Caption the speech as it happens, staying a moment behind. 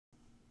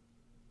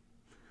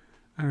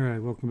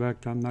Alright, welcome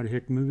back to I'm Not a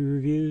HICK Movie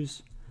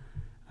Reviews.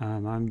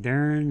 I'm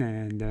Darren,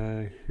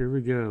 and here we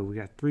go. We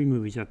got 3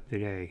 movies up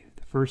today.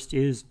 The first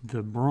is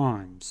The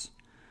Bronze.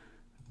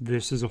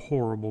 This is a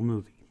horrible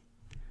movie.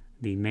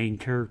 The main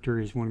character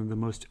is one of the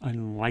most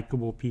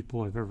unlikable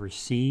people I've ever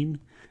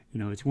seen. You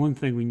know, it's one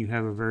thing when you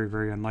have a very,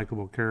 very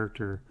unlikable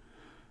character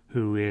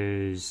who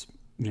is,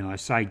 a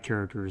side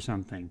character or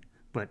something.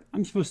 But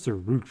I'm supposed to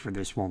root for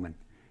this woman.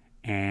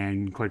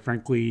 And quite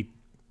frankly,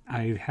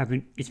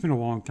 it's been a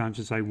long time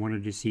since I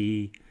wanted to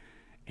see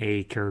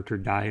a character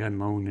die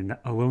alone and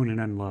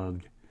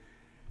unloved.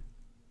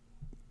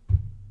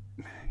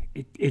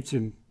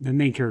 The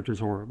main character is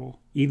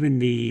horrible. Even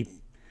the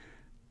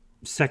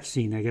sex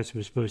scene, I guess,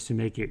 was supposed to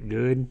make it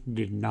good,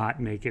 did not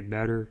make it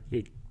better.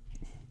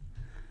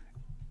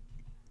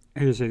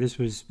 As I say,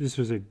 this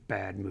was a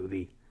bad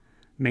movie,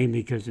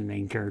 mainly because the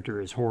main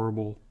character is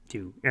horrible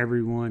to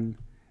everyone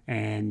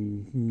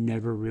and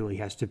never really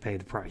has to pay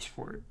the price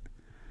for it.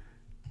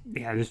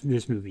 Yeah,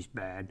 this movie's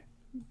bad.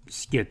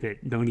 Skip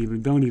it. Don't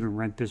even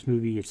rent this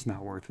movie. It's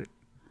not worth it.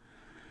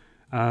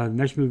 The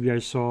next movie I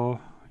saw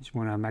is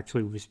one I'm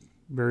actually was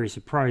very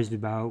surprised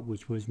about,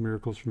 which was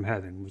Miracles from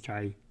Heaven, which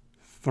I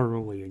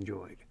thoroughly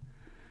enjoyed.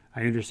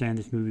 I understand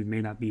this movie may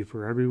not be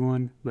for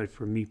everyone, but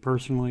for me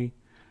personally,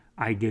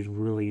 I did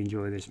really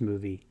enjoy this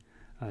movie.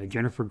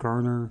 Jennifer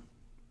Garner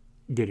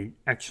did an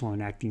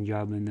excellent acting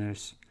job in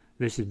this.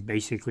 This is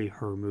basically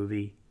her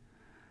movie.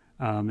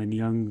 And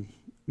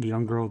the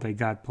young girl they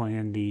got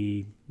playing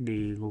the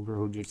little girl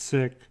who gets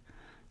sick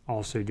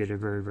also did a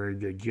very, very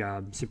good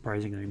job,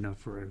 surprisingly enough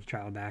for a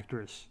child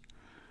actress.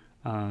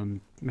 Like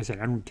I said,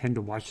 I don't tend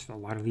to watch a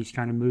lot of these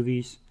kind of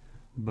movies,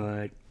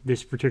 but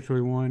this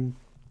particular one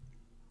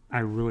I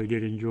really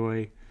did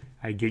enjoy.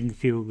 I didn't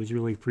feel it was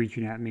really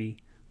preaching at me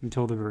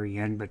until the very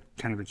end, but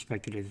kind of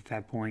expected it at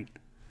that point.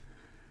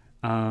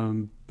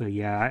 But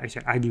yeah,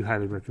 I do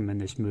highly recommend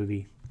this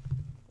movie.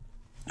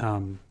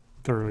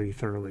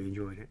 Thoroughly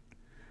enjoyed it.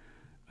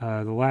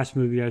 The last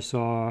movie I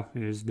saw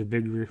is the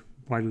big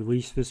wide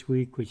release this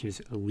week, which is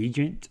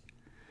Allegiant,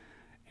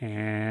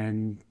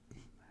 and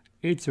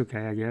it's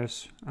okay, I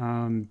guess.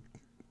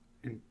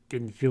 It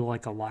didn't feel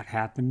like a lot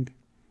happened.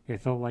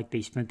 It felt like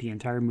they spent the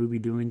entire movie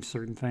doing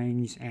certain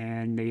things,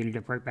 and they ended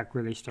up right back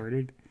where they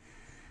started.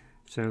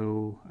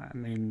 So, I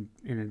mean,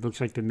 and it looks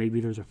like that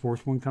maybe there's a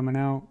fourth one coming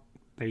out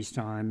based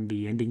on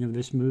the ending of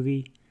this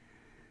movie.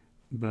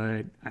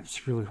 But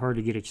it's really hard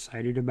to get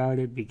excited about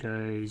it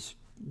because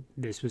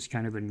this was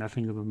kind of a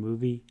nothing of a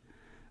movie.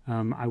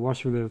 I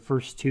watched for the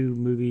first 2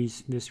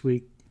 movies this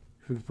week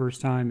for the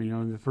first time.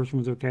 The first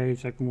one's okay, the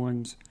second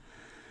one's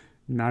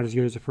not as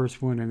good as the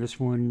first one, and this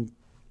one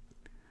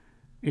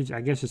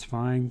I guess it's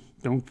fine.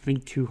 Don't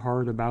think too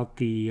hard about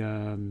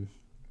the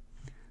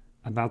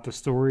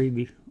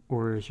story,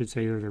 or I should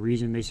say, or the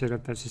reason they set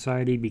up that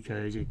society,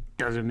 because it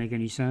doesn't make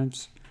any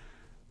sense.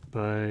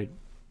 But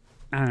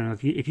I don't know,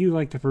 if you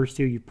like the first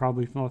 2, you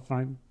probably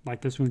fine,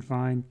 like this one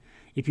fine.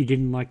 If you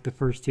didn't like the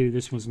first 2,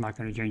 this one's not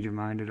going to change your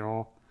mind at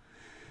all.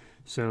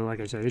 So, like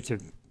I said, to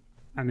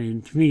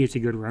me, it's a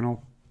good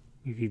rental.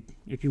 If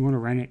you want to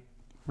rent it,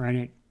 rent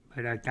it.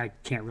 But I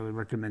can't really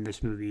recommend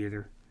this movie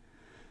either.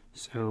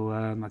 So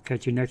I'll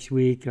catch you next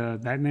week.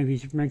 Batman v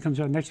Superman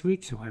comes out next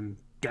week, so I'm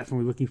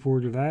definitely looking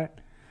forward to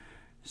that.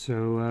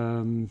 So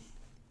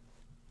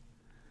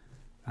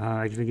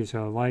I think it's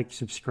a like,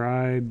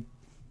 subscribe,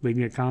 leave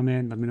me a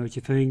comment, let me know what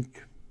you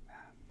think.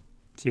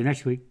 See you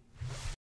next week.